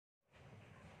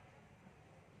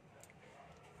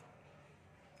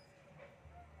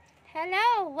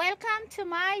Hello, welcome to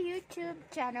my YouTube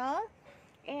channel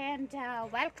and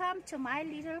welcome to my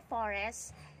little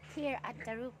forest here at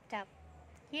the rooftop.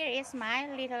 Here is my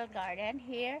little garden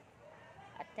here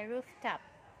at the rooftop.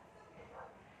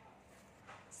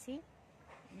 See?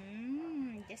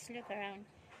 Just look around.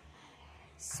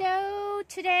 So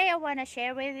today I want to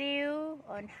share with you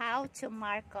on how to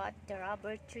marcot the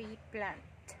rubber tree plant.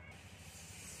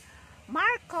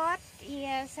 Marcot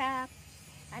is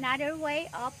another way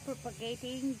of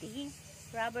propagating the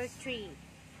rubber tree.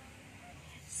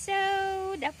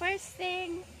 So the first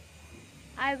thing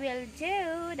I'll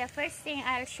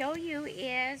show you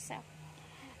is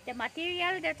the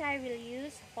material that I will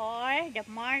use for the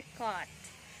marcot.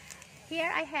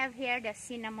 Here I have the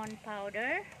cinnamon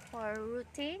powder for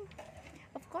rooting.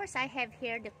 Of course I have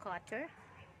here the cutter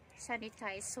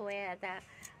sanitized with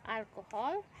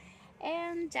alcohol,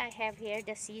 and I have here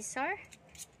the scissor.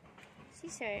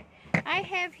 I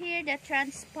have here the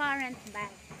transparent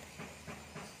bag,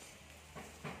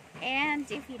 and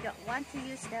if you don't want to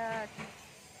use the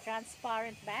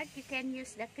transparent bag, you can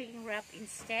use the cling wrap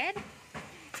instead.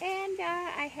 And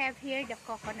I have here the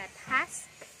coconut husk,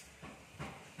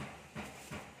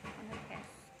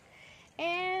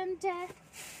 and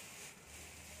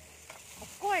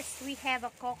of course we have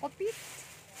a cocoa pit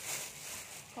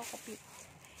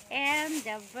and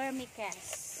the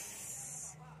vermicast.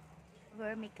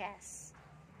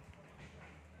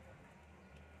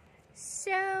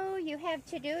 So you have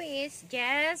to do is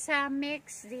just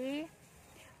mix the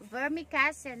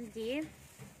vermicast and the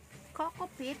cocoa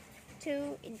pit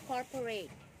to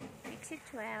incorporate. Mix it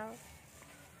well,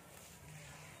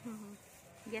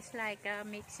 just like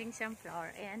mixing some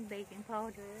flour and baking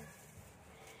powder.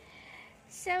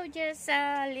 So just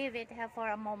leave it here for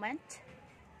a moment,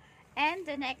 and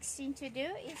the next thing to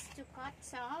do is to cut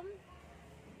some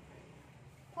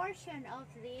portion of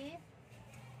the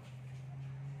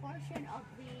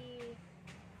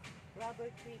rubber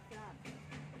tree plant.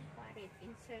 Cut it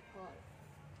in circle.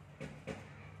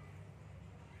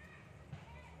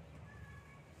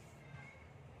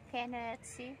 Cannot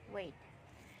see? Wait.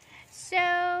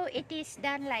 So it is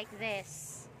done like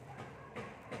this.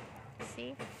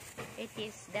 See? It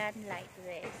is done like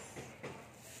this.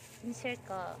 In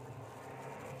circle.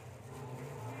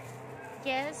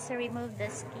 Just remove the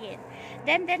skin.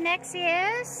 Then the next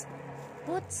is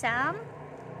put some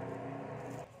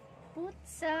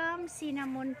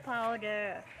cinnamon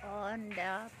powder on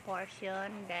the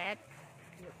portion that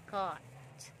you cut.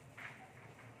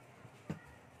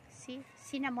 See,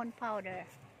 cinnamon powder.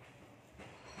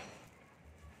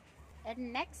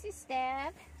 And next is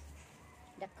that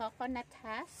the coconut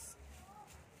husk.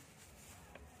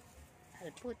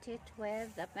 I'll put it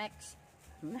with the mix.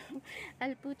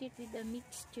 I'll put it with the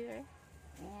mixture,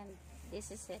 and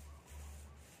this is it.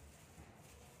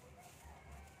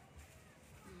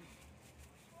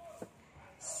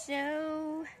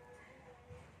 So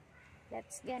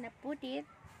that's gonna put it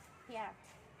here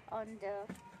on the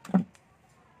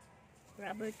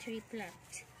rubber tree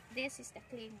plant. This is the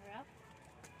cling wrap.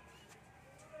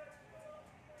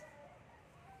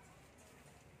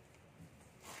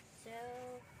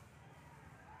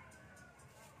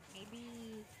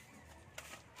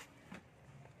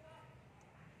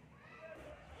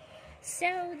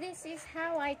 So this is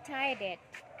how I tied it.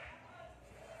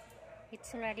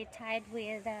 It's already tied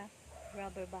with a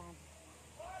rubber band.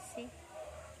 See?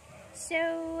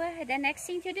 So the next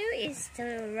thing to do is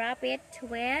to wrap it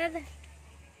with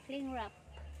cling wrap.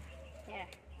 There.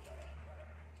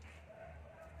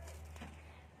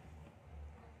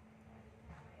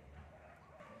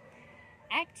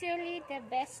 Actually, the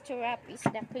best to wrap is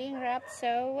the cling wrap,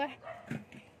 so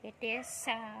it is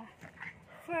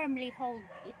firmly holds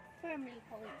the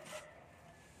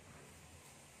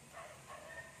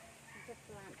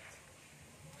plant.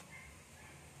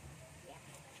 Yeah.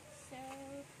 So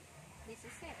this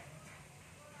is it.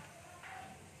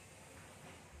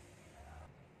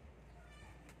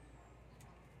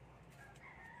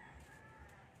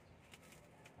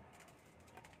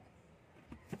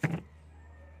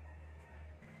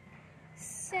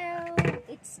 So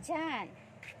it's done.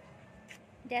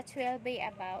 That will be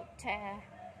about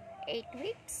 8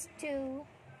 weeks to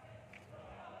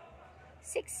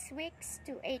 6 weeks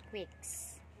to 8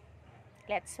 weeks.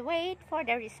 Let's wait for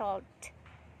the result.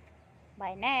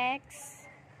 By next.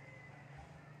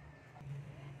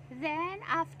 Then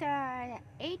after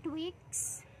 8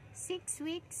 weeks, 6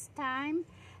 weeks time,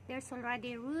 there's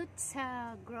already roots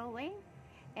growing,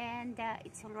 and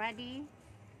it's already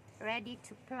ready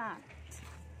to plant.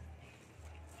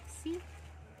 See?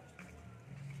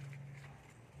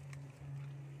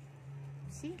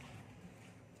 See?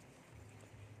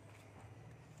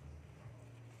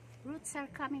 roots are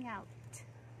coming out.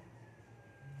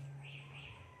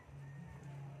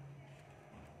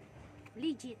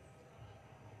 Legit.